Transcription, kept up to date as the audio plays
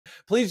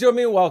Please join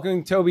me in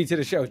welcoming Tobey to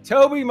the show.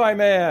 Tobey, my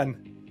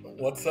man.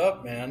 What's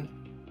up, man?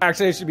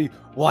 Actually, it should be,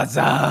 what's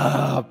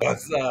up?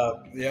 What's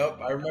up? Yep,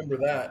 I remember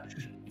that.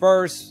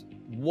 First,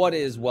 what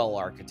is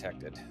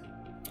Well-Architected?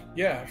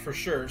 Yeah, for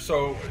sure.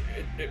 So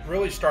it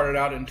really started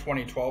out in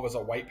 2012 as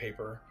a white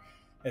paper.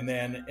 And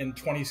then in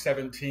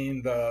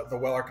 2017, the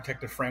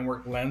Well-Architected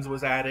framework lens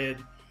was added.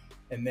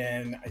 And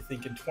then I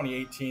think in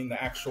 2018,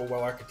 the actual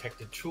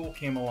Well-Architected tool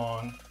came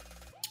along.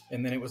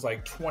 And then it was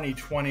like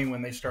 2020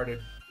 when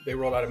they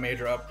rolled out a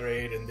major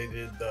upgrade and they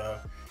did the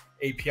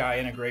API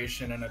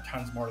integration and a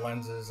tons more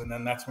lenses. And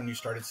then that's when you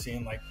started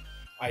seeing like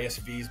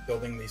ISVs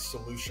building these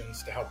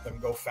solutions to help them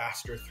go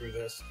faster through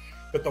this.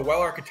 But the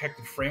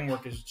Well-Architected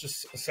framework is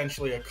just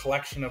essentially a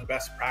collection of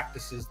best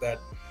practices that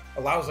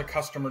allows a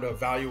customer to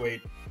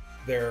evaluate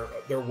their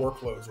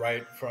workloads,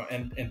 right?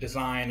 And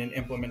design and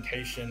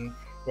implementation,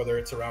 whether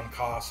it's around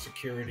cost,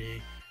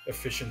 security,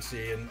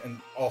 efficiency,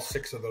 and all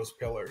 6 of those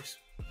pillars.